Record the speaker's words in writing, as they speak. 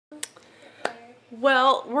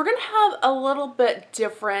Well, we're going to have a little bit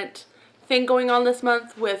different thing going on this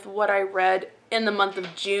month with what I read in the month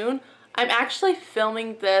of June. I'm actually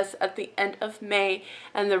filming this at the end of May,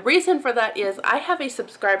 and the reason for that is I have a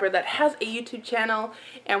subscriber that has a YouTube channel,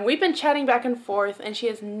 and we've been chatting back and forth, and she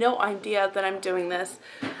has no idea that I'm doing this.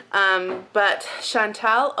 But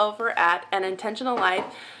Chantal over at An Intentional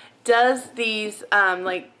Life does these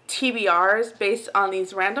like TBRs based on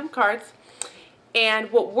these random cards.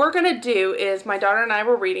 And what we're going to do is, my daughter and I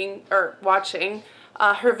were watching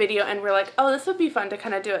her video, and we're like, oh, this would be fun to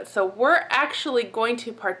kind of do it. So we're actually going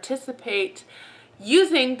to participate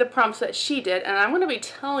using the prompts that she did, and I'm going to be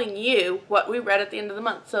telling you what we read at the end of the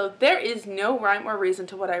month. So there is no rhyme or reason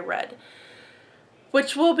to what I read,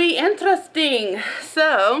 which will be interesting.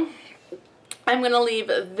 So I'm going to leave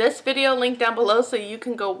this video linked down below so you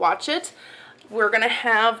can go watch it. We're going to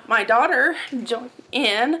have my daughter join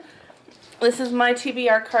in. This is my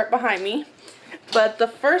TBR card behind me. But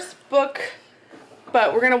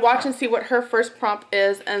we're going to watch and see what her first prompt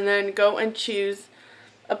is, and then go and choose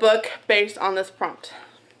a book based on this prompt.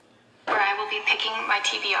 Where I will be picking my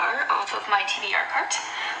TBR off of my TBR card.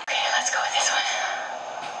 Okay, let's go with this one.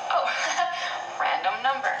 Oh, random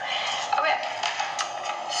number. Okay,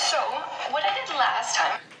 so what I did last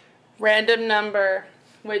time. Random number,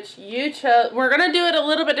 which you chose. We're going to do it a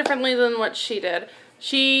little bit differently than what she did.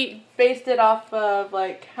 She based it off of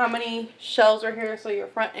like how many shelves are here, so your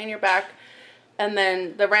front and your back, and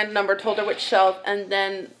then the random number told her which shelf, and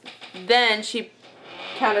then she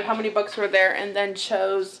counted how many books were there and then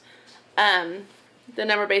chose the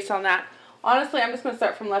number based on that. Honestly, I'm just going to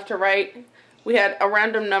start from left to right. We had a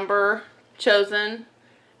random number chosen,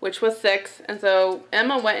 which was 6, and so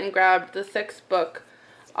Emma went and grabbed the 6th book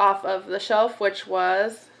off of the shelf, which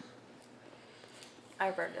was...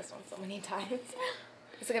 I've read this one so many times.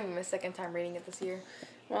 It's going to be my second time reading it this year.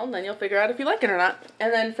 Well, then you'll figure out if you like it or not.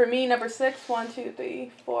 And then for me, number 6, 1, 2,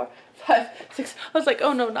 3, 4, 5, 6. I was like,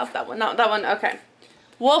 oh no, not that one, not that one. Okay.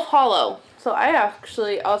 Wolf Hollow. So I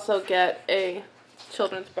actually also get a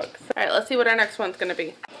children's book. All right, let's see what our next one's going to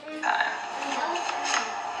be.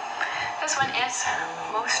 This one is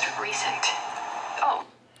most recent. Oh.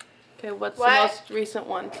 Okay, what's the most recent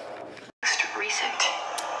one? Most recent.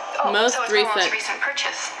 Oh, most so it's recent. my most recent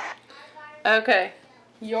purchase. Okay.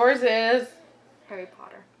 Yours is? Harry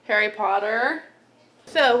Potter. Harry Potter.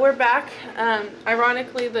 So we're back.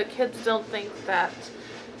 Ironically, the kids don't think that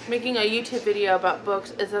making a YouTube video about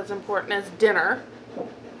books is as important as dinner. I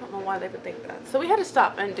don't know why they would think that. So we had to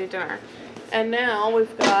stop and do dinner. And now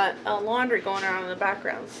we've got a laundry going around in the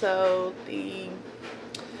background. So the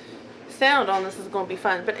sound on this is going to be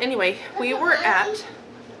fun. But anyway, we were at...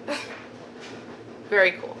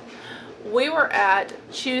 Very cool. We were at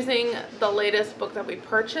choosing the latest book that we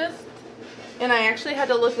purchased. And I actually had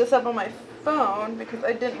to look this up on my phone because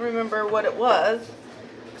I didn't remember what it was.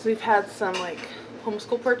 Because we've had some like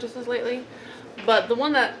homeschool purchases lately. But the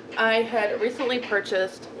one that I had recently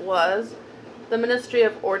purchased was The Ministry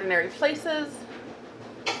of Ordinary Places.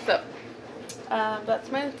 So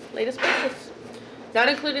that's my latest purchase. Not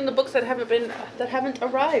including the books that haven't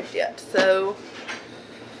arrived yet. So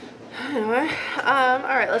anyway,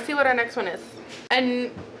 alright, let's see what our next one is. And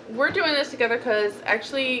we're doing this together because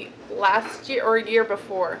actually last year or a year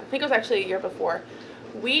before, I think it was actually a year before,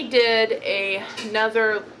 we did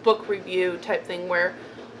another book review type thing where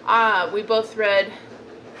we both read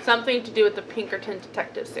something to do with the Pinkerton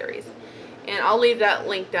Detective series. And I'll leave that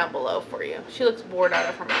link down below for you. She looks bored out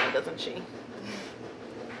of her mind, doesn't she?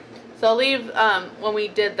 So I'll leave when we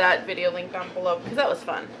did that video link down below because that was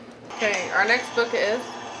fun. Okay, our next book is...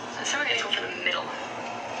 So we're going to go for the middle.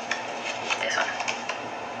 This one.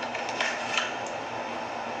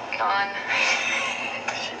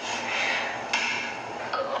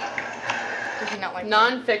 Does she not like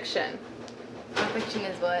non-fiction? Non-fiction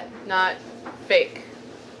is what? Not fake.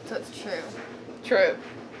 So it's true. True.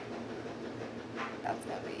 That's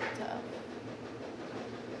gonna be tough.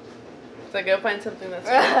 So go find something that's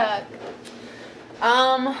true.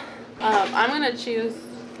 I'm gonna choose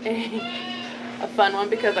a fun one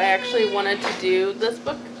because I actually wanted to do this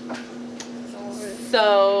book.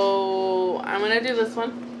 So I'm gonna do this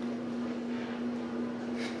one.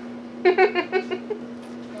 Oh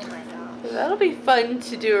my gosh. That'll be fun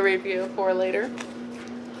to do a review for later.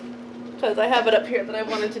 Because I have it up here that I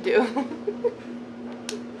wanted to do.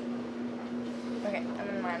 Okay, and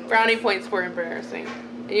then mine. Brownie points for embarrassing.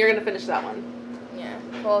 And you're gonna finish that one. Yeah.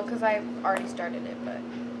 Well, because I've already started it, but.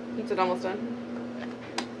 Is it almost done?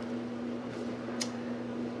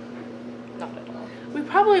 Not at all. We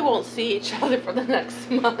probably won't see each other for the next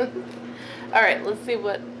month. Alright, let's see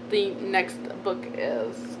what the next book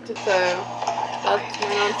is. So, That's my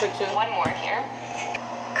nonfiction. One more here.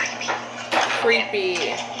 Creepy.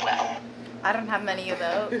 Well, I don't have many of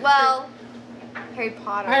those. Well, Harry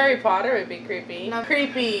Potter. Harry Potter would be creepy. No.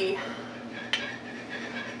 Creepy.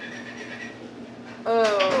 Oh,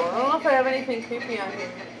 I don't know if I have anything creepy on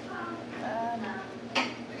here.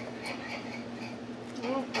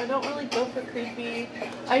 Well, I don't really go for creepy.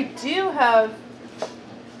 I do have.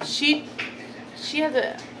 She has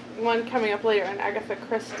a one coming up later on Agatha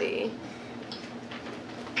Christie.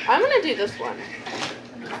 I'm gonna do this one.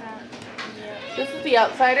 This is The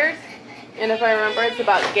Outsiders, and if I remember, it's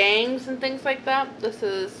about gangs and things like that. This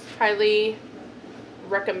is highly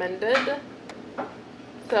recommended.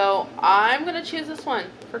 So I'm gonna choose this one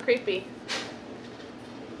for creepy.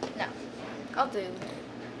 No, I'll do.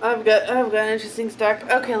 I've got an interesting stack.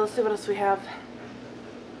 Okay, let's see what else we have.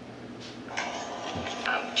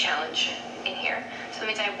 challenge in here. So that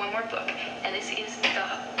means I have one more book, and this is the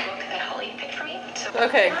book that Holly picked for me. So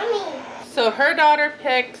okay. So her daughter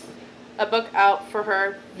picks a book out for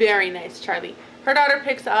her. Very nice, Charlie. Her daughter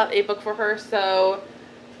picks out a book for her, so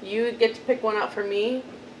you get to pick one out for me,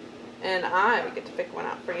 and I get to pick one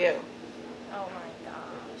out for you. Oh my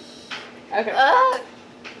gosh. Okay.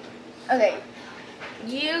 Okay.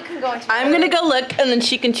 You can go into. I'm gonna go look, and then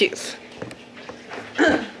she can choose.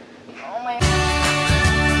 Oh my.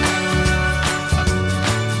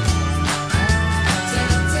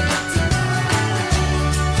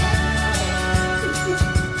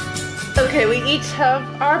 Okay, we each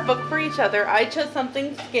have our book for each other. I chose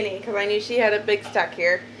something skinny because I knew she had a big stack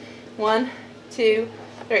here. 1, 2,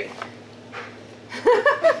 3.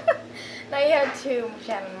 Now you have 2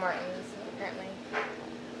 Shannon Martins, apparently.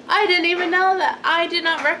 I didn't even know that. I did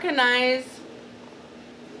not recognize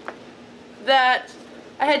that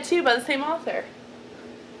I had 2 by the same author.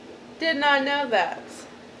 Did not know that.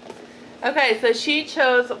 Okay, so she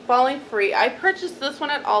chose Falling Free. I purchased this one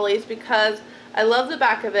at Ollie's because I love the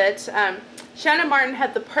back of it. Shannon Martin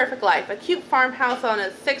had the perfect life. A cute farmhouse on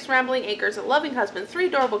 6 rambling acres, a loving husband, 3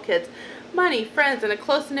 adorable kids, money, friends, and a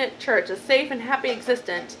close-knit church, a safe and happy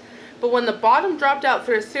existence. But when the bottom dropped out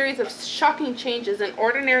through a series of shocking changes and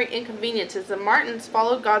ordinary inconveniences, the Martins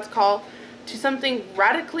followed God's call to something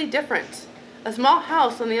radically different. A small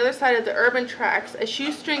house on the other side of the urban tracks, a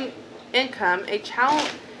shoestring income, a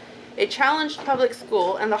challenged public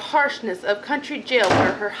school, and the harshness of country jail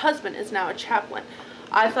where her husband is now a chaplain.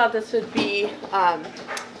 I thought this would be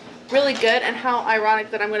really good, and how ironic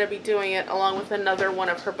that I'm going to be doing it along with another one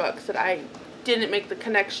of her books that I didn't make the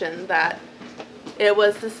connection that it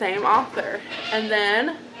was the same author. And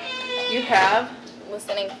then you have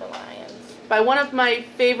Listening for Lions. by one of my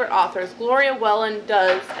favorite authors. Gloria Welland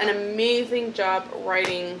does an amazing job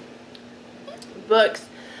writing books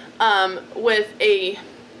with a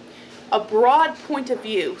broad point of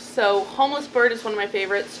view. So Homeless Bird is one of my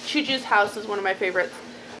favorites. Chuju's House is one of my favorites.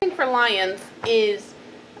 Listening for Lions is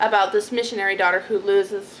about this missionary daughter who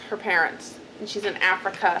loses her parents, and she's in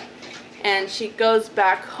Africa, and she goes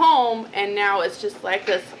back home, and now it's just like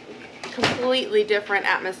this completely different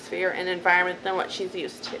atmosphere and environment than what she's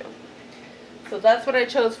used to. So that's what I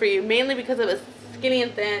chose for you, mainly because it was skinny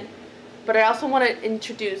and thin, but I also want to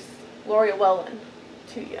introduce Gloria Welland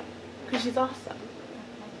to you because she's awesome.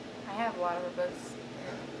 I have a lot of her books.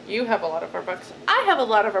 You have a lot of her books. I have a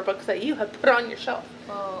lot of her books that you have put on your shelf.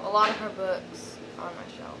 Well, a lot of her books are on my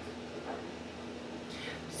shelf.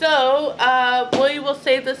 So, we will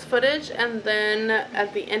save this footage, and then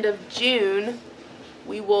at the end of June,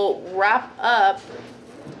 we will wrap up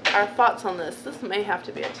our thoughts on this. This may have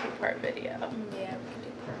to be a 2-part video. Yeah, we can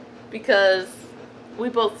do that. Because we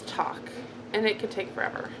both talk, and it could take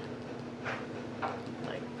forever.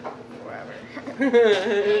 Like, forever.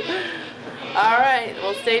 Alright,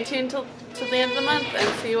 well stay tuned till the end of the month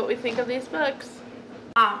and see what we think of these books.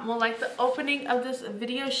 Well, like the opening of this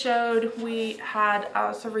video showed, we had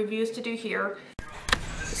some reviews to do here.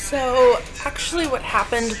 So, actually what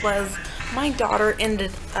happened was my daughter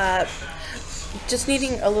ended up just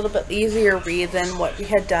needing a little bit easier read than what we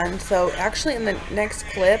had done. So, actually in the next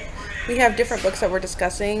clip, we have different books that we're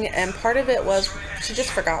discussing, and part of it was she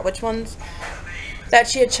just forgot which ones that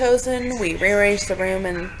she had chosen. We rearranged the room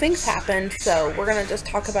and things happened, so we're going to just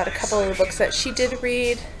talk about a couple of the books that she did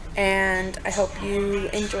read, and I hope you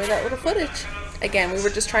enjoy that little footage. Again, we were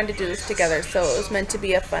just trying to do this together, so it was meant to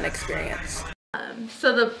be a fun experience.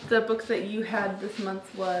 So the books that you had this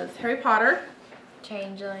month was Harry Potter,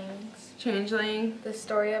 Changelings. Changeling, The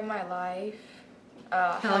Story of My Life.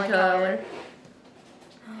 Helen Keller,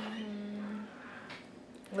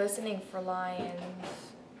 Listening for Lions.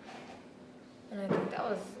 And I think that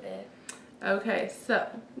was it. Okay, so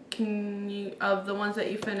can you, of the ones that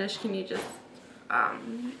you finished, can you just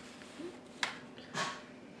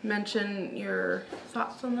mention your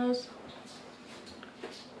thoughts on those?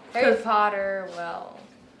 Harry Potter, well,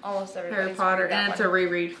 almost everybody's Harry Potter, read that and it's one. a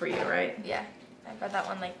reread for you, right? Yeah, I've read that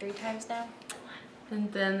one like 3 times now.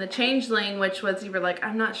 And then The Changeling, which was you were like,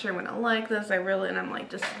 I'm not sure I'm gonna like this, and I'm like,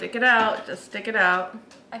 just stick it out, just stick it out.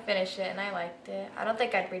 I finished it and I liked it. I don't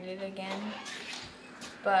think I'd read it again,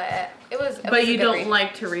 but it was But was a you good don't read.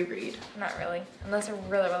 like to reread. Not really, unless they're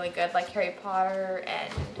really, really good, like Harry Potter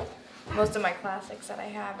and most of my classics that I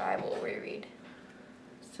have, I will reread.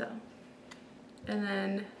 So, and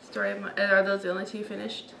then Story of My, are those the only 2 you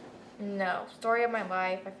finished? No, Story of My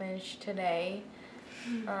Life I finished today.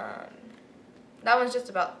 That one's just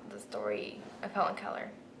about the story of Helen Keller.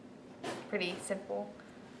 Pretty simple.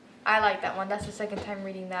 I like that one. That's the 2nd time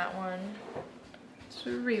reading that one. Just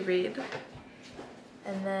reread.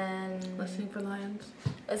 And then Listening for Lions.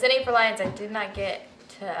 Listening for Lions I did not get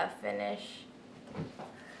to finish.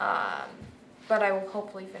 But I will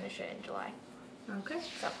hopefully finish it in July. Okay.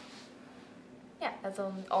 So, yeah, that's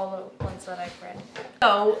all the ones that I've read.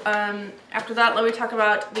 So, after that, let me talk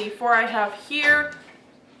about the 4 I have here.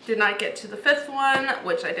 Did not get to the 5th one,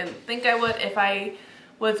 which I didn't think I would. If I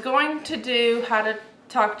was going to do how to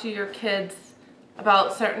talk to your kids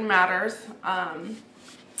about certain matters, how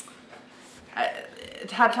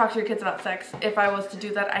to talk to your kids about sex, if I was to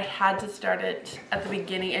do that, I had to start it at the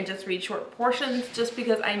beginning and just read short portions, just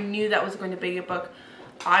because I knew that was going to be a book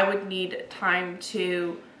I would need time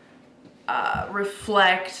to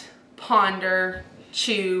reflect, ponder,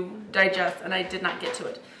 chew, digest, and I did not get to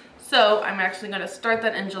it. So I'm actually going to start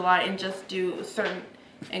that in July and just do certain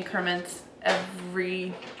increments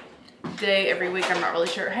every day, every week. I'm not really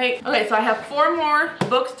sure. Hey, okay, so I have 4 more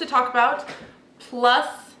books to talk about, plus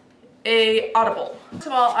a Audible. First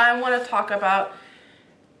of all, I want to talk about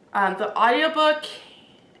the audiobook,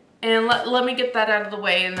 and let me get that out of the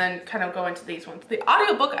way and then kind of go into these ones. The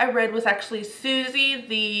audiobook I read was actually Susie,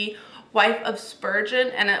 the Wife of Spurgeon,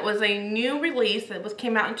 and it was a new release. It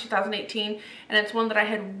came out in 2018, and it's one that I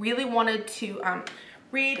had really wanted to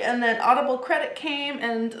read, and then Audible credit came,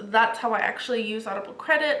 and that's how I actually use Audible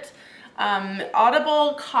credit.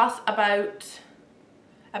 Audible costs about,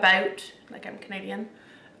 like I'm Canadian,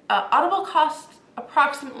 Audible costs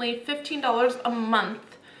approximately $15 a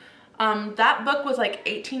month. That book was like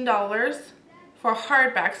 $18 for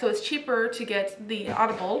hardback, so it's cheaper to get the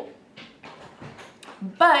Audible,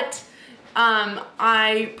 but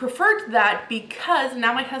I preferred that because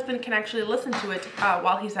now my husband can actually listen to it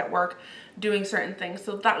while he's at work doing certain things.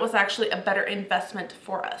 So that was actually a better investment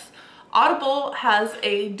for us. Audible has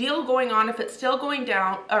a deal going on. If it's still going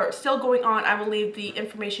down or still going on, I will leave the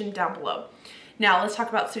information down below. Now let's talk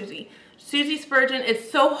about Susie. Susie Spurgeon. It's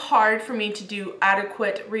so hard for me to do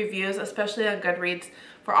adequate reviews, especially on Goodreads,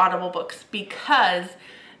 for Audible books because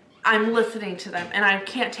I'm listening to them and I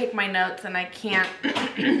can't take my notes and I can't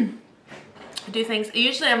do things.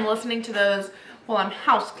 Usually I'm listening to those while I'm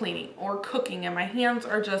house cleaning or cooking and my hands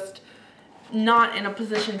are just not in a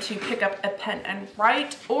position to pick up a pen and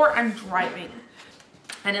write, or I'm driving.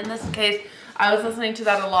 And in this case, I was listening to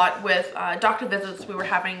that a lot with doctor visits we were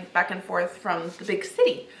having back and forth from the big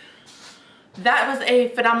city. That was a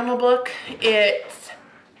phenomenal book. It's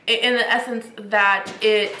in the essence that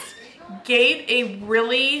it gave a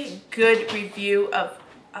really good review of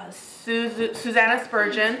Susanna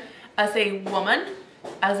Spurgeon as a woman,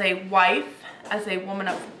 as a wife, as a woman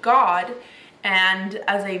of God, and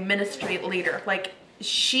as a ministry leader. Like,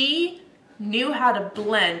 she knew how to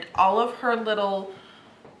blend all of her little,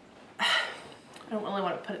 I don't really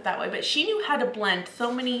want to put it that way, but she knew how to blend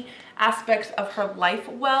so many aspects of her life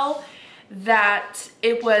well that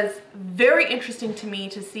it was very interesting to me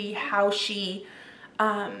to see how she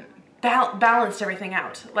balanced everything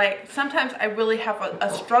out. Like, sometimes I really have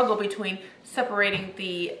a struggle between separating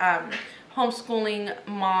the homeschooling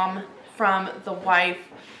mom from the wife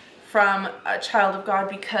from a child of God,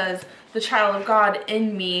 because the child of God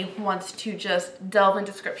in me wants to just delve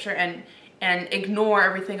into scripture and ignore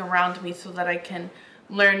everything around me so that I can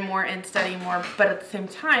learn more and study more, but at the same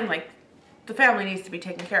time, like, the family needs to be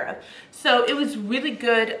taken care of. So it was really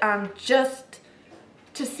good just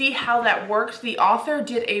to see how that works. The author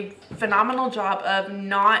did a phenomenal job of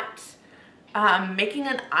not making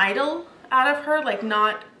an idol out of her, like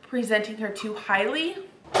not presenting her too highly.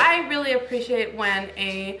 I really appreciate when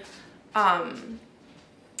a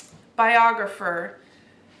biographer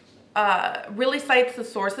really cites the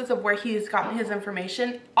sources of where he's gotten his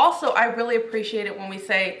information. Also, I really appreciate it when we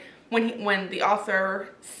say, when the author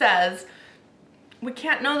says, we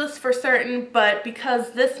can't know this for certain, but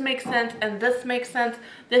because this makes sense and this makes sense,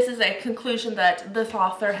 this is a conclusion that this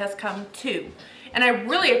author has come to. And I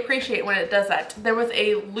really appreciate when it does that. There was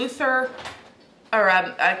a Luther, or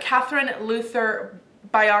a Catherine Luther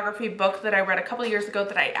biography book that I read a couple of years ago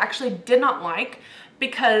that I actually did not like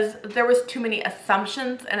because there was too many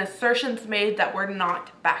assumptions and assertions made that were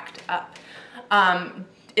not backed up.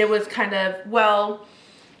 It was kind of, well,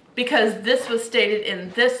 because this was stated in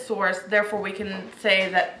this source, therefore we can say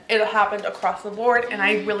that it happened across the board, and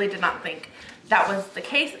I really did not think that was the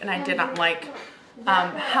case, and I did not like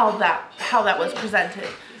how that was presented.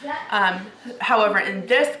 However, in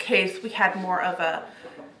this case, we had more of a,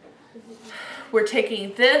 we're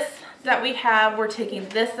taking this that we have, we're taking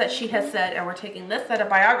this that she has said, and we're taking this that a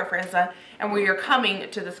biographer has said, and we are coming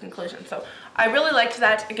to this conclusion. So I really liked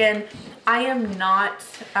that. Again, I am not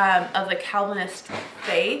of the Calvinist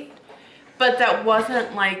faith, but that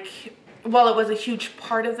wasn't like, while it was a huge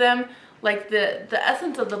part of them, like the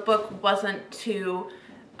essence of the book wasn't to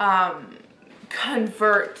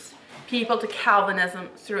convert people to Calvinism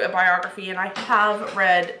through a biography, and I have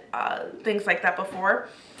read things like that before.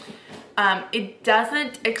 It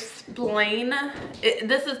doesn't explain,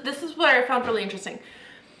 this is what I found really interesting.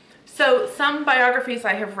 So some biographies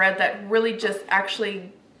I have read that really just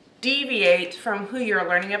actually deviate from who you're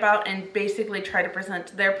learning about and basically try to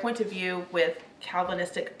present their point of view with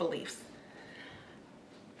Calvinistic beliefs.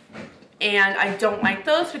 And I don't like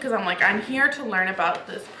those because I'm like, I'm here to learn about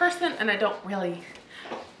this person, and I don't really,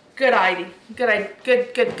 good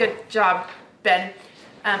job, Ben.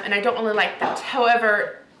 And I don't really like that.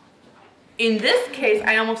 However, in this case,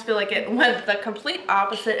 I almost feel like it went the complete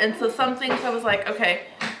opposite. And so some things I was like, okay,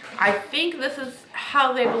 I think this is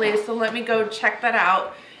how they believe, so let me go check that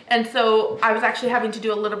out. And so I was actually having to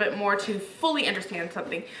do a little bit more to fully understand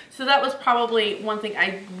something. So that was probably one thing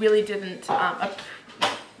I really didn't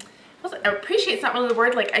appreciate. It's not really the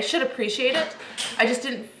word, like I should appreciate it. I just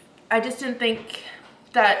didn't think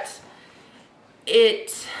that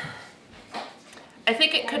I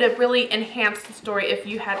think it could have really enhanced the story if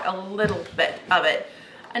you had a little bit of it.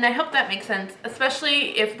 And I hope that makes sense,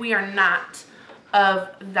 especially if we are not of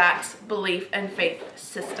that belief and faith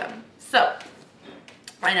system. So,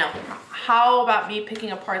 I know, how about me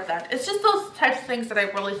picking apart that? It's just those types of things that I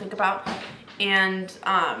really think about and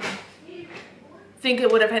think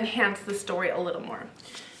it would have enhanced the story a little more.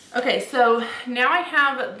 Okay, so now I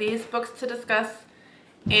have these books to discuss,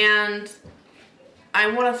 and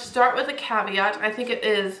I want to start with a caveat. I think it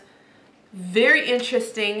is very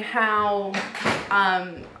interesting how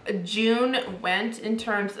June went in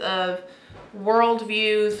terms of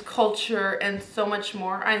worldviews, culture, and so much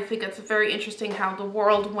more. I think it's very interesting how the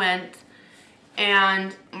world went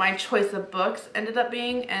and my choice of books ended up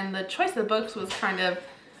being, and the choice of books was kind of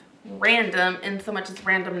random in so much as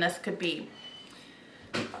randomness could be.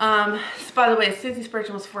 So by the way, Susie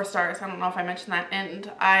Spurgeon was 4 stars. I don't know if I mentioned that.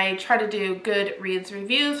 And I try to do Goodreads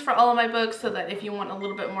reviews for all of my books so that if you want a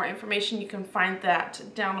little bit more information, you can find that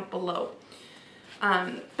down below.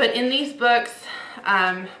 But in these books,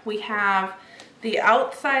 we have The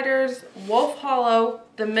Outsiders, Wolf Hollow,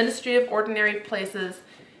 The Ministry of Ordinary Places,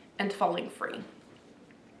 and Falling Free.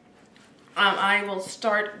 I will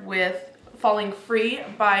start with Falling Free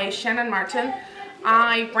by Shannon Martin.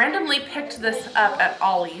 I randomly picked this up at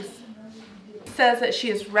Ollie's. It says that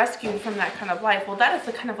she is rescued from that kind of life. Well, that is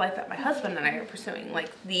the kind of life that my husband and I are pursuing,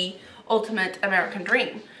 like the ultimate American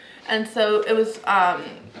dream. And so it was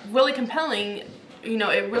really compelling. You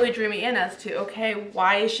know, it really drew me in as to, okay,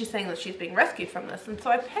 why is she saying that she's being rescued from this? And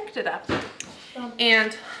so I picked it up.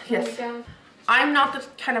 And yes, I'm not the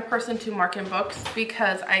kind of person to mark in books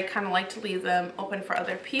because I kind of like to leave them open for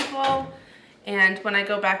other people. And when I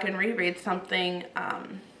go back and reread something,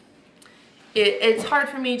 it's hard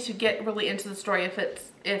for me to get really into the story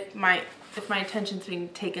if my attention's being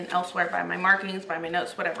taken elsewhere by my markings, by my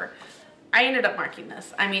notes, whatever. I ended up marking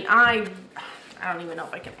this. I mean, I don't even know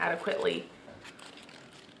if I can adequately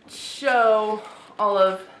show all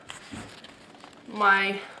of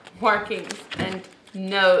my markings and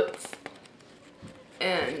notes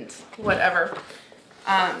and whatever.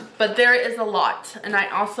 But there is a lot, and I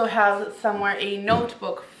also have somewhere a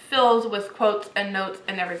notebook filled with quotes and notes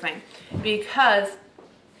and everything, because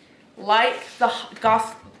like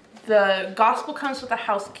the gospel comes with a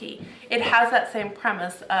house key, it has that same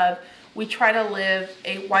premise of we try to live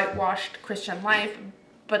a whitewashed Christian life,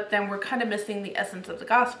 but then we're kind of missing the essence of the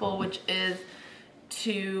gospel, which is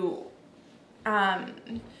to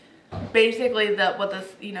basically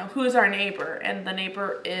who's our neighbor, and the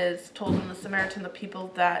neighbor is told in the Samaritan, the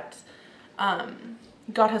people that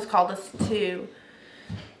God has called us to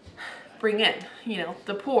bring in, you know,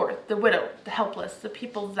 the poor, the widow, the helpless, the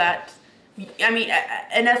people that I mean,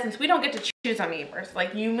 in essence, we don't get to choose our neighbors.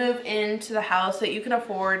 Like, you move into the house that you can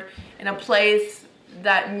afford in a place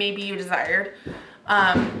that maybe you desired.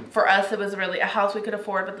 For us, it was really a house we could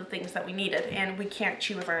afford with the things that we needed, and we can't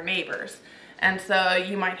choose our neighbors. And so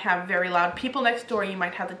you might have very loud people next door. You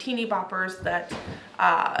might have the teeny boppers that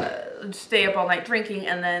stay up all night drinking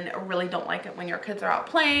and then really don't like it when your kids are out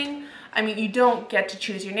playing. I mean, you don't get to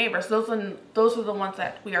choose your neighbors. Those are the ones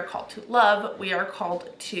that we are called to love. We are called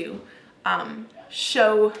to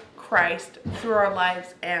show Christ through our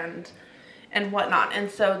lives and whatnot.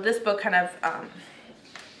 And so this book kind of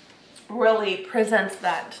really presents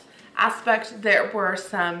that aspect. There were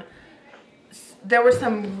some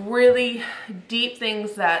really deep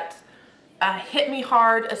things that hit me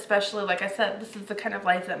hard, especially, like I said, this is the kind of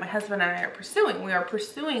life that my husband and I are pursuing. We are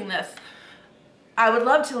pursuing this. I would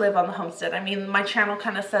love to live on the homestead. I mean, my channel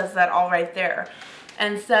kind of says that all right there.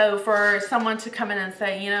 And so for someone to come in and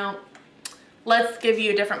say, you know, let's give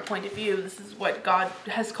you a different point of view. This is what God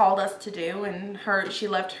has called us to do. And she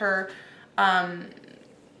left her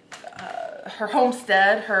her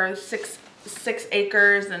homestead, her six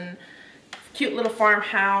acres and cute little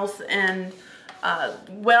farmhouse and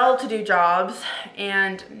well-to-do jobs,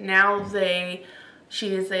 and now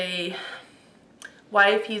she is a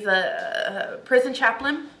wife. He's a prison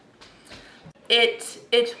chaplain. It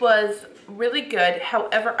was really good.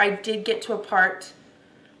 However, I did get to a part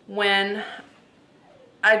when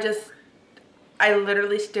I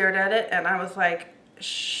literally stared at it and I was like,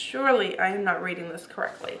 surely I am not reading this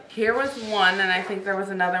correctly. Here was one, and I think there was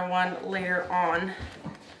another one later on.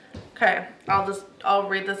 Okay, I'll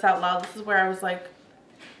read this out loud. This is where I was like,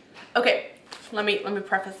 okay, let me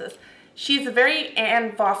preface this. She's a very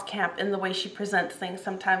Anne Voskamp in the way she presents things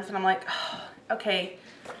sometimes, and I'm like, oh, okay,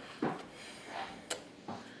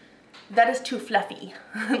 that is too fluffy.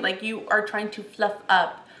 Like, you are trying to fluff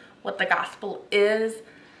up what the gospel is,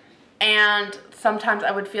 and sometimes I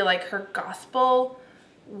would feel like her gospel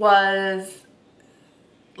was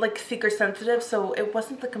like seeker sensitive, so it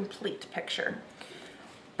wasn't the complete picture.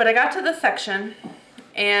 But I got to this section,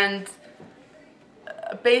 and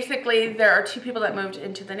basically there are two people that moved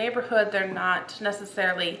into the neighborhood. They're not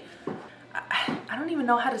necessarily, I don't even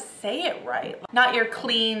know how to say it right. Not your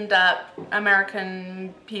cleaned up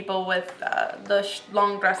American people with the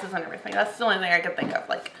long dresses and everything. That's the only thing I could think of.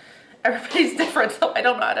 Like, everybody's different, so I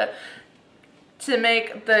don't know how to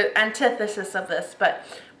make the antithesis of this. But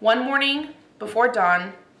one morning before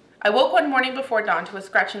dawn, I woke one morning before dawn to a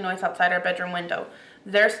scratching noise outside our bedroom window.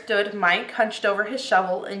 There stood Mike, hunched over his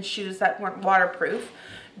shovel in shoes that weren't waterproof,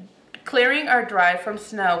 clearing our drive from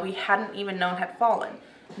snow we hadn't even known had fallen.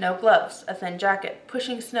 No gloves, a thin jacket,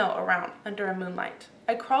 pushing snow around under a moonlight.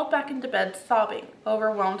 I crawled back into bed sobbing,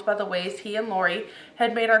 overwhelmed by the ways he and Lori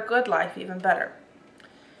had made our good life even better.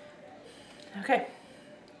 Okay.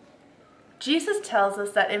 Jesus tells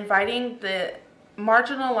us that inviting the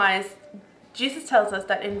marginalized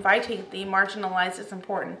is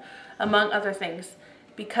important, among other things,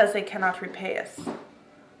 because they cannot repay us.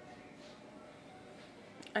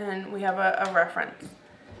 And we have a reference.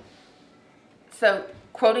 So,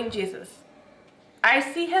 quoting Jesus, I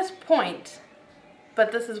see his point,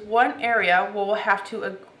 but this is one area where we'll have to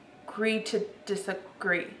agree to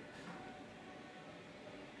disagree.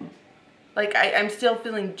 Like, I'm still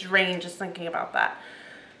feeling drained just thinking about that.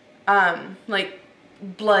 Like,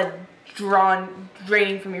 blood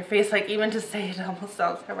draining from your face. Like, even to say it almost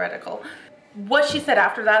sounds heretical. What she said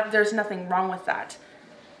after that, there's nothing wrong with that.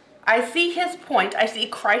 I see his point. I see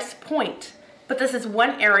Christ's point. But this is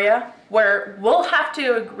one area where we'll have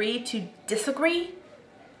to agree to disagree.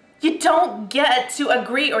 You don't get to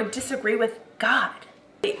agree or disagree with God.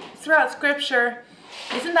 Throughout Scripture,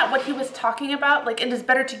 isn't that what he was talking about? Like, it is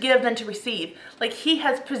better to give than to receive. Like, he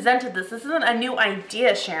has presented this. This isn't a new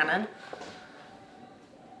idea, Shannon.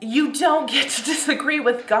 You don't get to disagree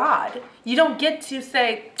with God. You don't get to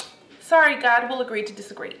say, sorry, God, we'll agree to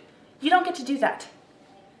disagree. You don't get to do that.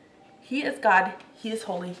 He is God. He is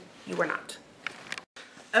holy. You are not.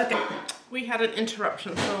 Okay, we had an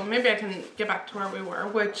interruption, so maybe I can get back to where we were,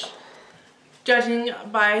 which, judging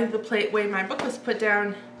by the way my book was put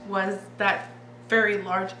down, was that very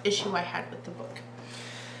large issue I had with the book.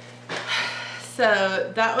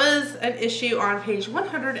 So that was an issue on page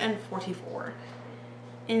 144.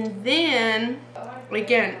 And then,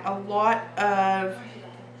 again, a lot of,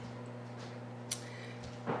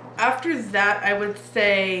 after that, I would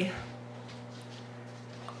say,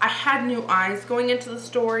 I had new eyes going into the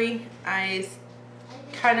story. I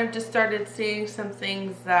kind of just started seeing some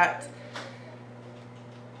things that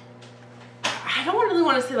I don't really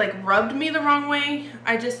want to say like rubbed me the wrong way.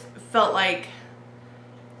 I just felt like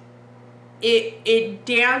it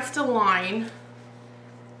danced a line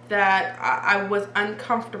that I was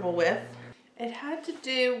uncomfortable with. It had to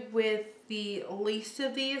do with the least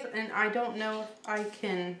of these, and I don't know if I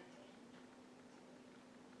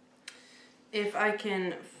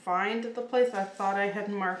can find the place. I thought I had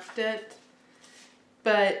marked it,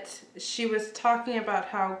 but she was talking about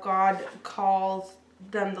how God calls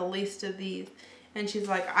them the least of these, and she's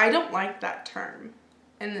like, I don't like that term.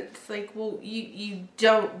 And it's like, well, you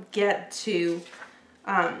don't get to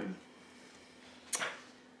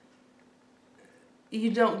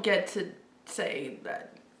say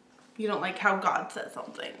that you don't like how God says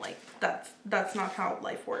something. Like, that's not how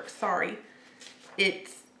life works. Sorry. It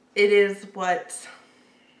is what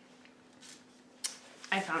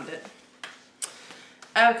I found it.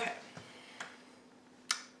 Okay.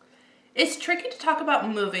 It's tricky to talk about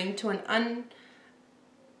moving to an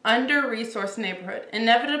under-resourced neighborhood.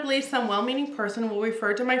 Inevitably, some well-meaning person will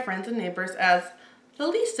refer to my friends and neighbors as the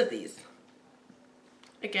least of these.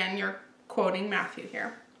 Again, you're quoting Matthew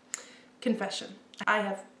here. Confession. I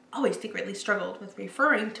have always secretly struggled with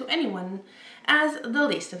referring to anyone as the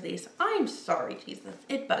least of these. I'm sorry, Jesus.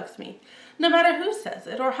 It bugs me. No matter who says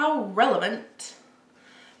it or how relevant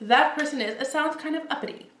that person is, it sounds kind of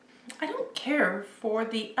uppity. I don't care for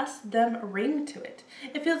the us-them ring to it.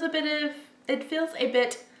 It feels a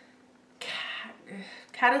bit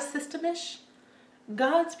cataclysmish.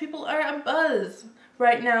 God's people are abuzz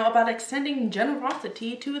right now about extending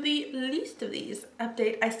generosity to the least of these.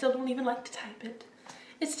 Update, I still don't even like to type it.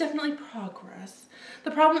 It's definitely progress.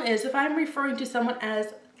 The problem is, if I'm referring to someone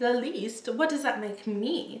as the least, what does that make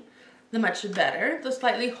me? The much better, the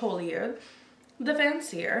slightly holier, the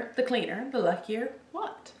fancier, the cleaner, the luckier,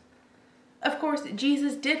 what? Of course,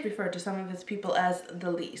 Jesus did refer to some of his people as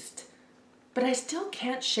the least. But I still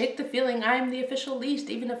can't shake the feeling I am the official least,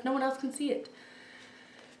 even if no one else can see it.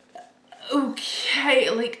 Okay,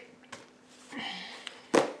 like...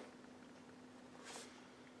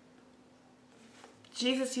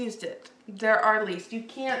 Jesus used it. There are least. You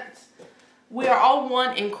can't... We are all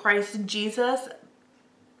one in Christ Jesus,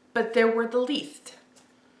 but there were the least.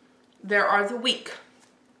 There are the weak.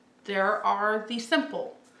 There are the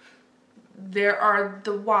simple. There are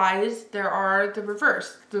the wise. There are the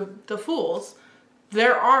reverse, the fools.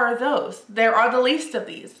 There are those. There are the least of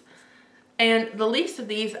these. And the least of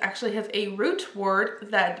these actually has a root word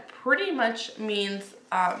that pretty much means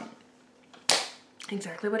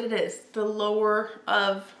exactly what it is. The lower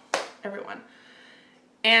of everyone.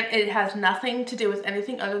 And it has nothing to do with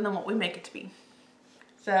anything other than what we make it to be.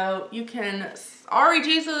 So you can, sorry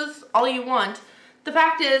Jesus, all you want. The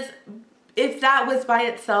fact is, if that was by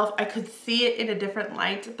itself, I could see it in a different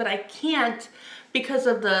light, but I can't because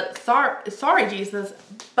of the sorry Jesus,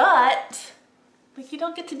 but like you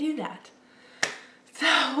don't get to do that.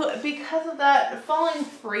 So because of that, falling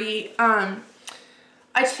free,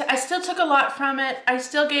 I still took a lot from it. I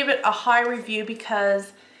still gave it a high review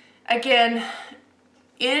because, again,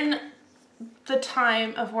 in the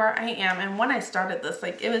time of where I am and when I started this,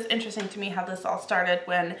 like, it was interesting to me how this all started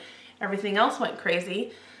when everything else went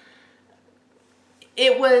crazy.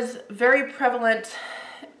 It was very prevalent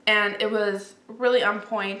and it was really on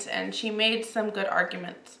point, and she made some good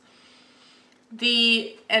arguments.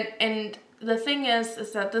 And the thing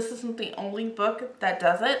is that this isn't the only book that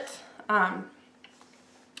does it.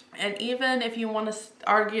 And even if you want to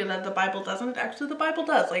argue that the Bible doesn't, actually the Bible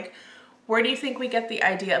does. Like, where do you think we get the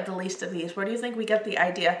idea of the least of these? Where do you think we get the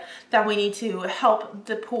idea that we need to help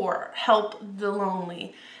the poor, help the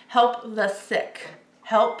lonely, help the sick,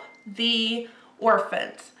 help the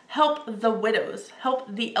orphans, help the widows,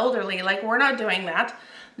 help the elderly? Like, we're not doing that.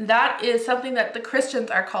 That is something that the Christians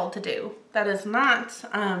are called to do. That is not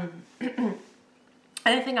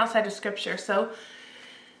anything outside of Scripture. So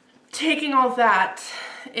taking all that,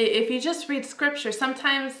 if you just read Scripture,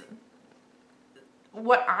 sometimes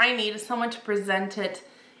what I need is someone to present it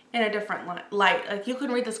in a different light. Like, you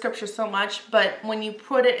can read the Scripture so much, but when you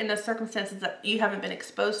put it in the circumstances that you haven't been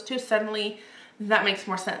exposed to, suddenly that makes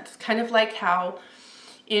more sense. Kind of like how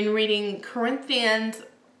in reading Corinthians,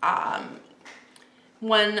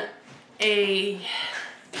 when a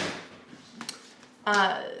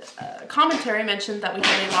commentary mentioned that we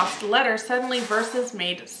had a lost letter, suddenly verses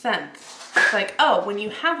made sense. It's like, oh, when you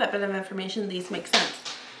have that bit of information, these make sense.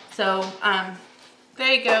 So,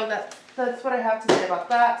 there you go. That's what I have to say about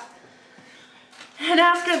that. And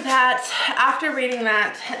after that, after reading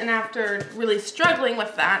that, and after really struggling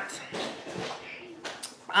with that,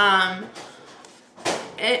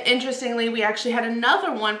 interestingly, we actually had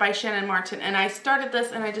another one by Shannon Martin, and I started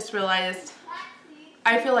this and I just realized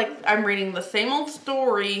I feel like I'm reading the same old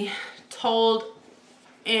story told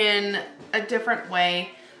in a different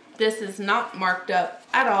way. This is not marked up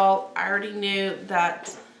at all. I already knew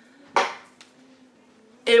that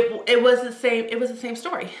it was the same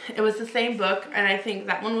story. It was the same book, and I think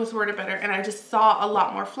that one was worded better, and I just saw a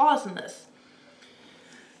lot more flaws in this.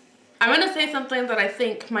 I'm going to say something that I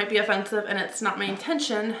think might be offensive, and it's not my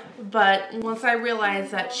intention, but once I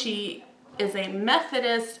realized that she is a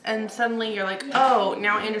Methodist, and suddenly you're like, oh,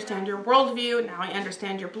 now I understand your worldview, now I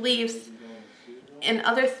understand your beliefs, and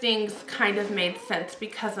other things kind of made sense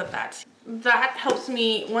because of that. That helps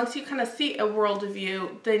me, once you kind of see a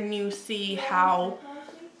worldview, then you see how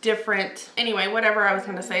different, anyway, whatever I was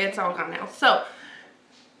going to say, it's all gone now. So,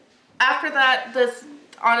 after that,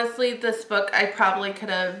 honestly, this book I probably could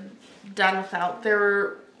have done without.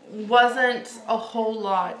 There wasn't a whole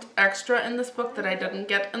lot extra in this book that I didn't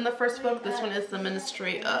get in the first book. This one is The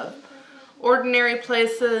Ministry of Ordinary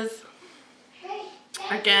Places.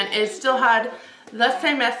 Again, it still had the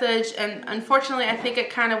same message, and unfortunately I think it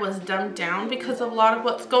kind of was dumbed down because of a lot of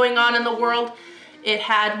what's going on in the world. It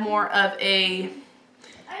had more of a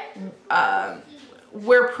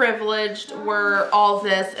we're privileged, we're all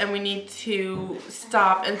this, and we need to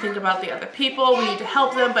stop and think about the other people. We need to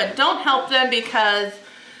help them, but don't help them because,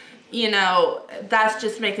 you know, that's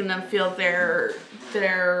just making them feel their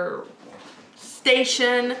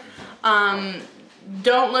station.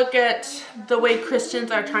 Don't look at the way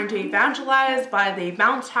Christians are trying to evangelize by the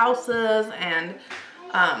bounce houses and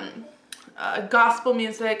gospel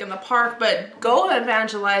music in the park, but go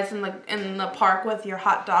evangelize in the park with your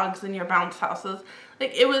hot dogs and your bounce houses.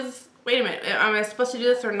 Like, it was, wait a minute, am I supposed to do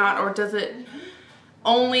this or not? Or does it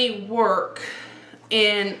only work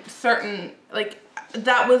in certain, like,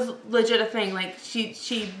 that was legit a thing. Like,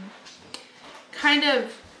 she kind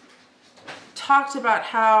of talked about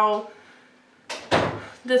how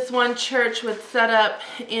this one church would set up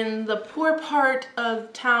in the poor part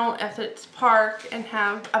of town at its park and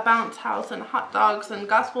have a bounce house and hot dogs and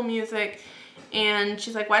gospel music. And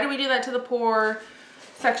she's like, why do we do that to the poor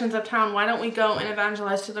sections of town? Why don't we go and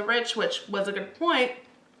evangelize to the rich? Which was a good point.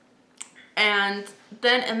 And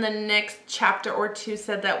then in the next chapter or two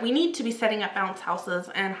said that we need to be setting up bounce houses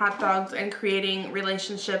and hot dogs and creating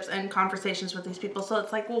relationships and conversations with these people. So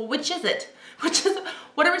it's like, well, which is it?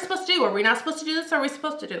 What are we supposed to do? Are we not supposed to do this? Or are we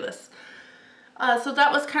supposed to do this? So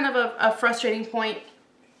that was kind of a frustrating point.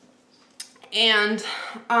 And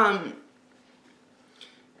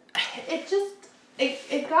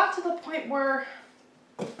it got to the point where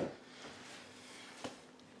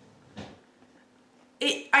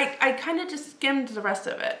I kind of just skimmed the rest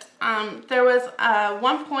of it. There was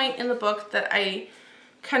one point in the book that I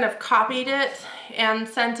kind of copied it and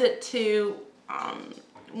sent it to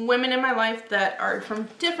women in my life that are from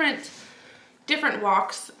different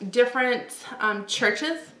walks, different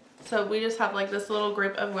churches. So we just have like this little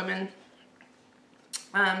group of women.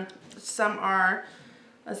 Some are,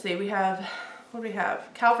 let's see, what do we have?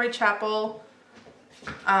 Calvary Chapel,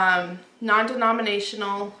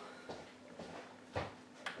 non-denominational,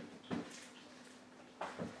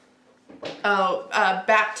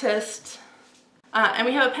 Baptist, and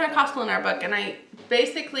we have a Pentecostal in our book. And I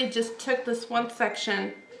basically just took this one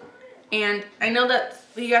section, and I know that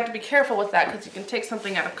you have to be careful with that because you can take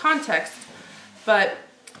something out of context, but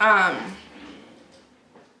I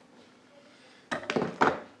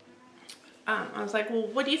was like, well,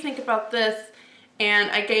 what do you think about this?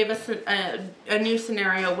 And I gave us a new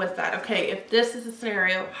scenario with that. Okay, if this is a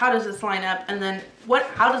scenario, how does this line up? And then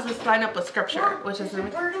how does this line up with scripture? Mom, which is there's a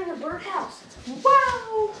bird in the birdhouse.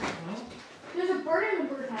 Wow! There's a bird in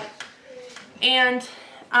the birdhouse. And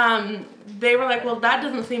they were like, well, that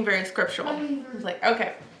doesn't seem very scriptural. I was like,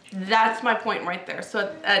 okay, that's my point right there.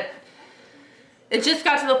 So it just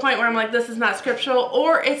got to the point where I'm like, this is not scriptural,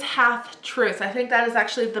 or it's half truth. I think that is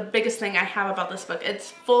actually the biggest thing I have about this book.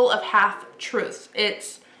 It's full of half truths.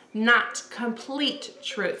 It's not complete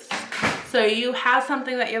truths. So you have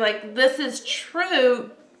something that you're like, this is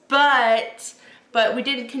true, but we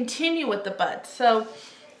didn't continue with the but. So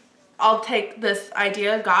I'll take this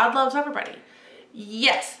idea, God loves everybody.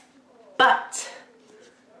 Yes, but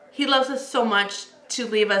he loves us so much to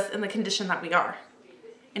leave us in the condition that we are.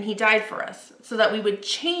 And he died for us so that we would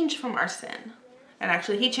change from our sin. And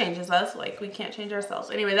actually he changes us, like we can't change ourselves.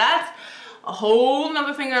 Anyway, that's a whole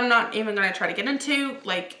nother thing I'm not even going to try to get into.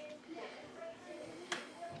 Like,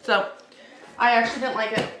 so I actually didn't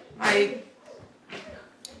like it. I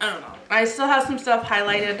don't know. I still have some stuff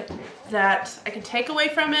highlighted that I can take away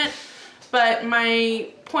from it. But my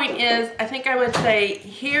point is, I think I would say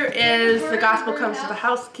here is The Gospel Comes to the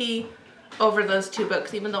House Key over those two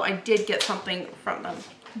books, even though I did get something from them.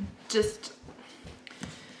 Just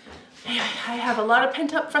I have a lot of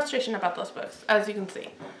pent-up frustration about those books, as you can see.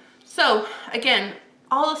 So, again,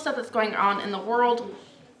 all the stuff that's going on in the world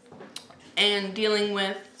and dealing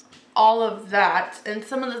with all of that,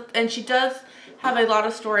 and she does have a lot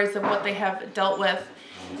of stories of what they have dealt with.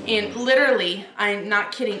 And literally, I'm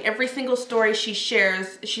not kidding, every single story she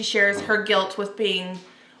shares her guilt with being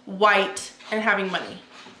white and having money.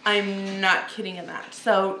 I'm not kidding in that.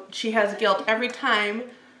 So she has guilt every time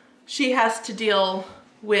she has to deal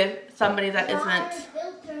with somebody that isn't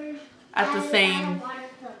at the same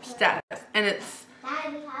status. And it's,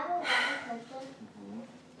 I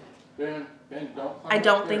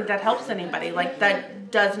don't think that helps anybody. Like,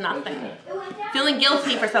 that does nothing. Feeling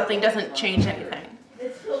guilty for something doesn't change anything.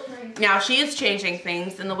 Now, she is changing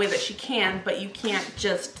things in the way that she can, but you can't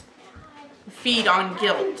just feed on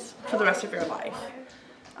guilt for the rest of your life.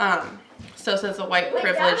 So says a white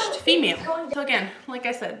privileged female. So again, like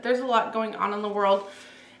I said, there's a lot going on in the world.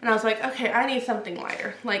 And I was like, okay, I need something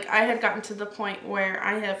lighter. Like, I had gotten to the point where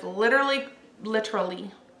I have literally,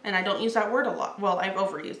 and I don't use that word a lot. Well, I've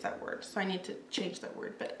overused that word, so I need to change that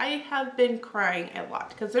word. But I have been crying a lot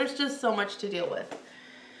because there's just so much to deal with.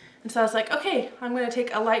 And so I was like, okay, I'm going to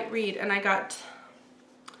take a light read. And I got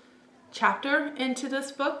chapter into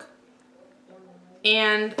this book.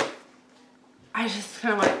 And I just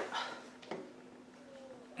kind of like,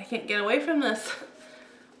 I can't get away from this.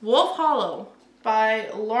 Wolf Hollow by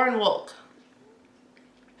Lauren Wolk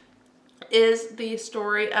is the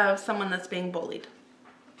story of someone that's being bullied.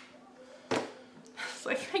 It's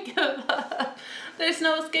like, I give up. There's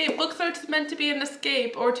no escape. Books are meant to be an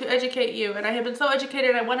escape or to educate you. And I have been so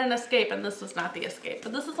educated, I want an escape, and this was not the escape.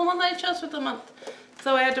 But this is the one that I chose for the month.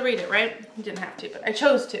 So I had to read it, right? You didn't have to, but I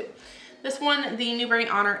chose to. This one, the Newbery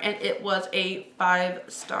Honor, and it was a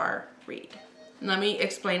 5-star read. Let me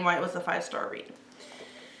explain why it was a 5-star read.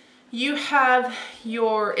 You have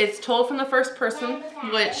it's told from the first person,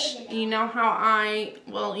 which you know how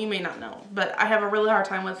well, you may not know, but I have a really hard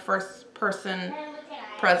time with first person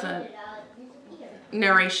present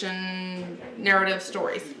narrative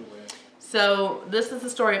stories. So this is the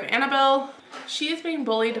story of Annabelle. She is being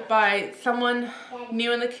bullied by someone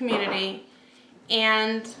new in the community,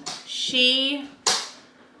 and she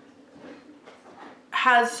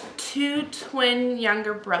has 2 twin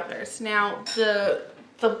younger brothers. Now, the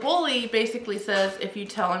bully basically says, if you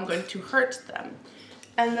tell, I'm going to hurt them.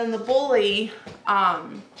 And then the bully,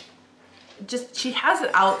 she has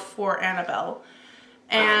it out for Annabelle.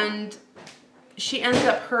 And she ends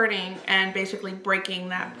up hurting and basically breaking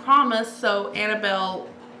that promise. So Annabelle,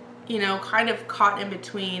 you know, kind of caught in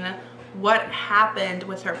between what happened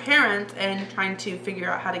with her parents and trying to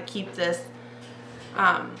figure out how to keep this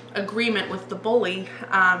agreement with the bully,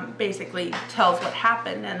 basically tells what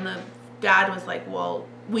happened. And the dad was like, well,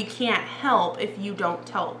 we can't help if you don't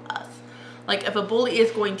tell us. Like, if a bully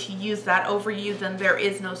is going to use that over you, then there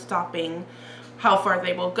is no stopping how far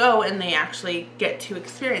they will go, and they actually get to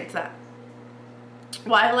experience that.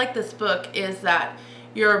 Why I like this book is that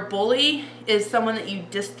your bully is someone that you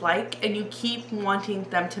dislike, and you keep wanting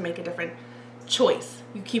them to make a different choice.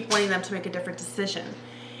 You keep wanting them to make a different decision.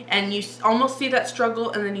 And you almost see that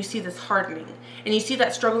struggle, and then you see this hardening. And you see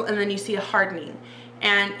that struggle, and then you see a hardening.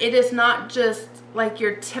 And it is not just like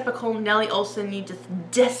your typical Nellie Olson, you just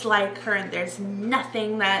dislike her, and there's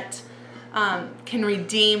nothing that can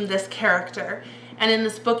redeem this character. And in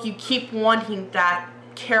this book, you keep wanting that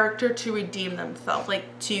character to redeem themselves,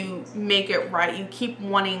 like to make it right. You keep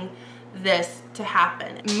wanting this to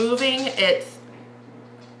happen. Moving, it's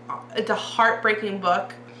a heartbreaking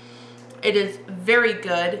book. It is very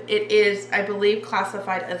good. It is, I believe,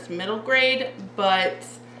 classified as middle grade, but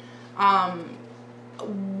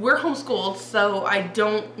we're homeschooled, so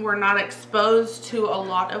we're not exposed to a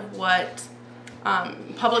lot of what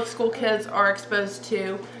public school kids are exposed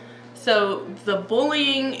to. So the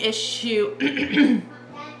bullying issue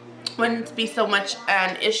wouldn't be so much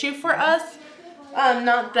an issue for us.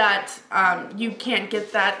 Not that you can't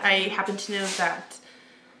get that. I happen to know that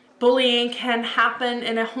bullying can happen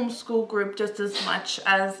in a homeschool group just as much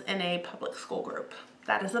as in a public school group.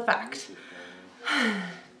 That is a fact.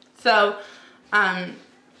 So, I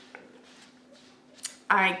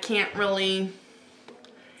can't really,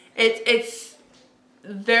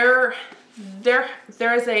 there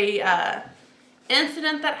is a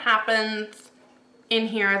incident that happens in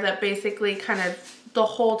here that basically kind of the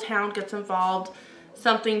whole town gets involved.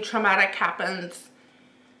 Something traumatic happens,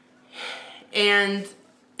 and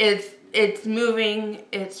it's moving,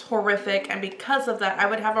 it's horrific, and because of that, I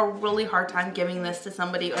would have a really hard time giving this to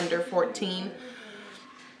somebody under 14.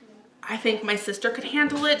 I think my sister could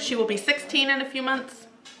handle it. She will be 16 in a few months.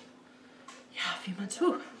 Yeah, a few months.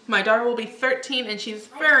 Whew. my daughter will be 13 and she's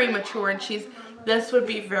very mature, and this would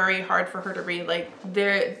be very hard for her to read. Like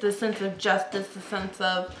the sense of justice, the sense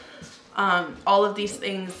of all of these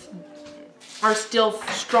things are still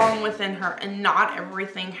strong within her, and not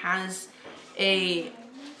everything has a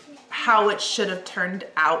how it should have turned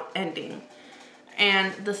out ending.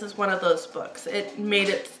 And this is one of those books. It's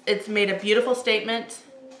made a beautiful statement.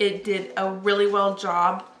 It did a really well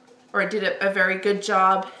job, or it did a very good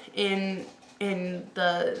job in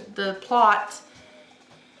the plot,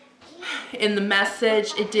 in the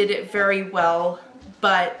message. It did it very well,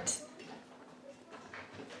 but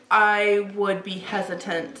I would be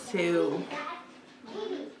hesitant to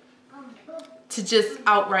just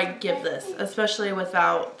outright give this, especially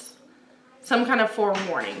without some kind of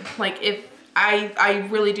forewarning. Like, if I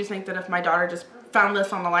really do think that if my daughter just found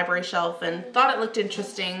this on the library shelf and thought it looked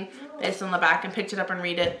interesting based on the back and picked it up and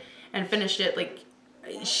read it and finished it, like,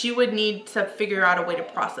 she would need to figure out a way to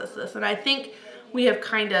process this. And I think we have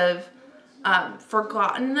kind of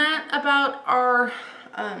forgotten that about our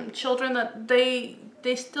children, that they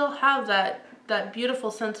still have that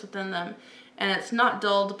beautiful sense within them, and it's not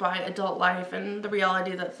dulled by adult life and the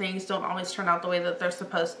reality that things don't always turn out the way that they're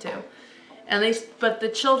supposed to. But the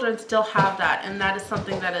children still have that, and that is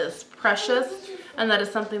something that is precious, and that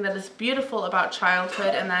is something that is beautiful about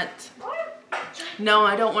childhood. And that, no,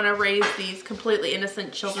 I don't want to raise these completely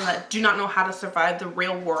innocent children that do not know how to survive the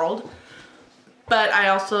real world. But I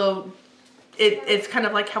also, it's kind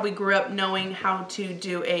of like how we grew up knowing how to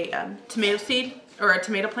do a tomato seed or a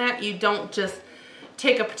tomato plant. You don't just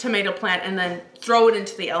take a tomato plant and then throw it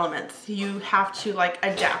into the elements. You have to, like,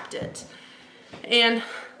 adapt it. And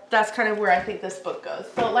that's kind of where I think this book goes.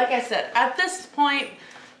 So like I said, at this point,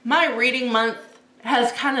 my reading month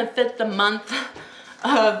has kind of fit the month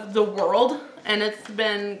of the world, and it's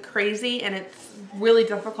been crazy and it's really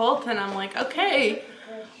difficult. And I'm like, okay,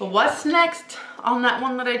 what's next on that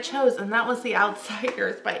one that I chose? And that was The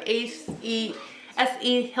Outsiders by S.E.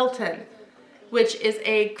 Hilton, which is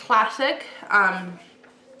a classic.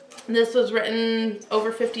 This was written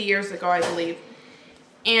over 50 years ago, I believe.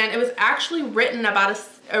 And it was actually written by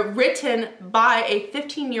a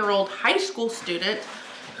 15-year-old high school student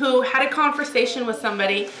who had a conversation with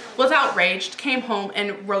somebody, was outraged, came home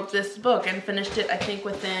and wrote this book and finished it, I think,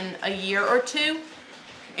 within a year or two.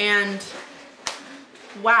 And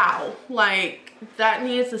wow, like, that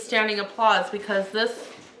needs a standing applause, because this,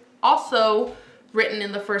 also written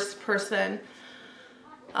in the first person,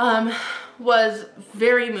 was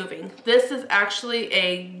very moving. This is actually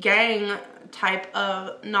a gang type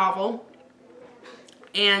of novel,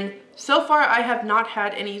 and so far I have not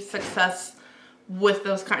had any success with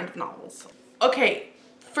those kind of novels. Okay,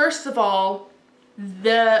 first of all,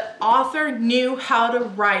 the author knew how to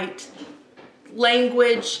write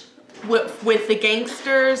language with the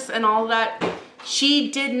gangsters and all that.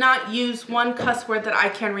 She did not use one cuss word that I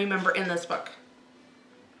can remember in this book.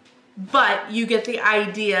 But you get the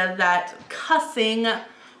idea that cussing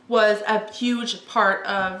was a huge part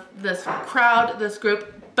of this crowd, this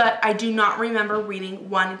group, but I do not remember reading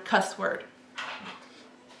one cuss word.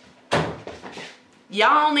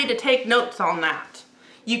 Y'all need to take notes on that.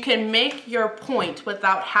 You can make your point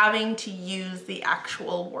without having to use the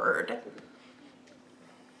actual word.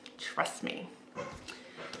 Trust me.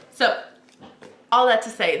 So, all that to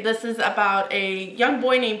say, this is about a young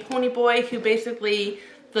boy named Ponyboy who basically,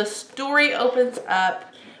 the story opens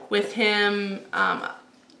up with him,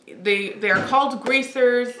 they are called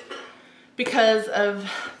greasers because of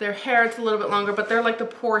their hair. It's a little bit longer, but they're like the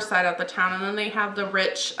poor side of the town. And then they have the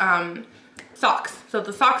rich socks. So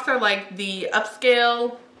the socks are like the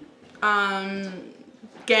upscale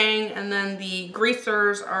gang, and then the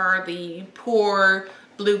greasers are the poor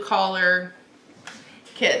blue collar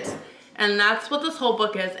kids. And that's what this whole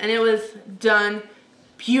book is. And it was done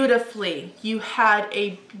beautifully. You had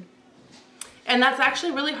and that's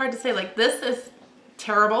actually really hard to say. Like, this is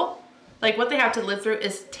terrible. Like, what they have to live through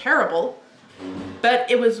is terrible.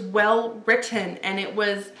 But it was well written, and it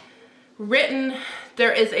was written,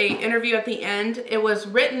 there is a interview at the end. It was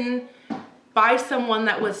written by someone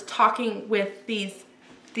that was talking with these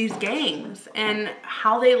gangs and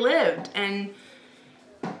how they lived. And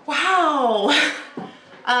wow.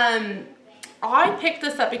 I picked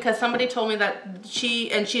this up because somebody told me that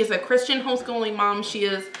she is a Christian homeschooling mom. She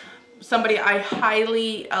is somebody I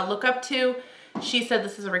highly look up to. She said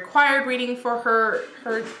this is a required reading for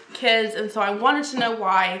her kids, and so I wanted to know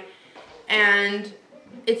why. And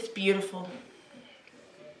it's beautiful.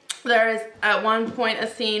 There is at one point a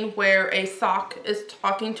scene where a sock is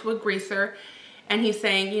talking to a greaser, and he's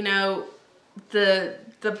saying, you know, the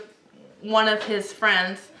one of his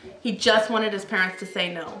friends, he just wanted his parents to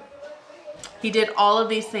say no. He did all of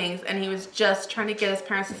these things and he was just trying to get his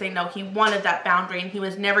parents to say no. He wanted that boundary and he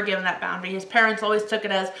was never given that boundary. His parents always took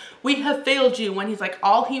it as, we have failed you, when he's like,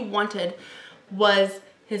 all he wanted was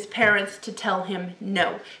his parents to tell him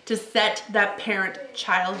no, to set that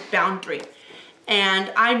parent-child boundary.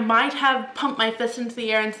 And I might have pumped my fist into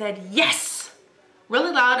the air and said, yes,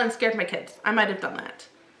 really loud and scared my kids. I might have done that.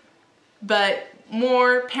 But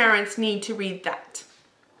more parents need to read that.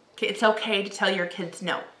 Okay, it's okay to tell your kids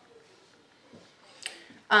no.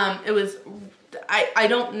 I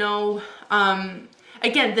don't know,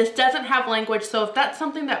 again, this doesn't have language, so if that's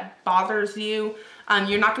something that bothers you,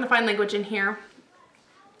 you're not going to find language in here.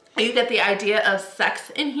 You get the idea of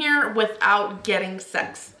sex in here without getting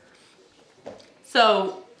sex.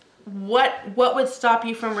 So what would stop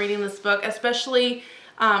you from reading this book? Especially,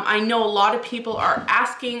 I know a lot of people are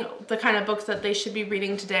asking the kind of books that they should be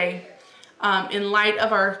reading today. In light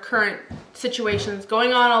of our current situations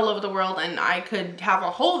going on all over the world, and I could have a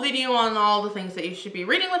whole video on all the things that you should be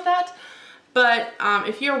reading with that. But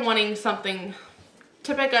if you're wanting something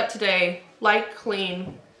to pick up today, like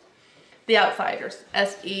Clean, The Outsiders,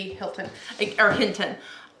 S.E. Hinton, or Hinton.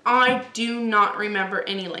 I do not remember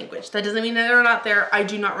any language. That doesn't mean that they're not there. I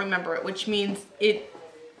do not remember it, which means it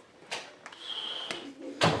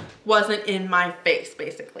wasn't in my face,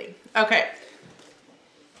 basically. Okay.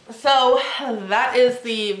 So that is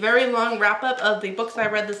the very long wrap up of the books I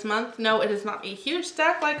read this month. No, it is not a huge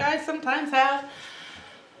stack like I sometimes have,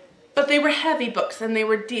 but they were heavy books and they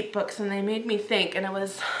were deep books and they made me think, and it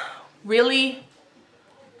was really,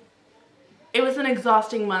 it was an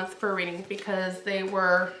exhausting month for reading because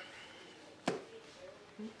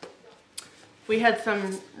we had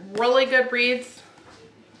some really good reads,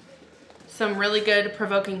 some really good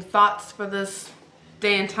provoking thoughts for this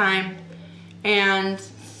day and time, and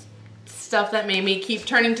stuff that made me keep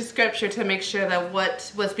turning to scripture to make sure that what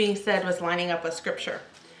was being said was lining up with scripture.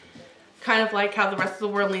 Kind of like how the rest of the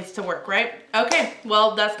world needs to work, right? Okay,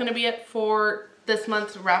 well, that's going to be it for this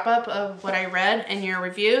month's wrap up of what I read and your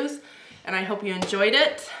reviews, and I hope you enjoyed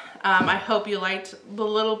it. I hope you liked the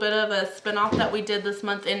little bit of a spin-off that we did this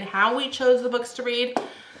month in how we chose the books to read.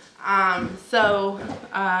 Don't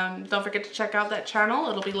forget to check out that channel.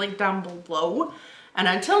 It'll be linked down below. And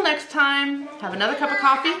until next time, have another cup of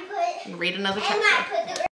coffee and read another chapter.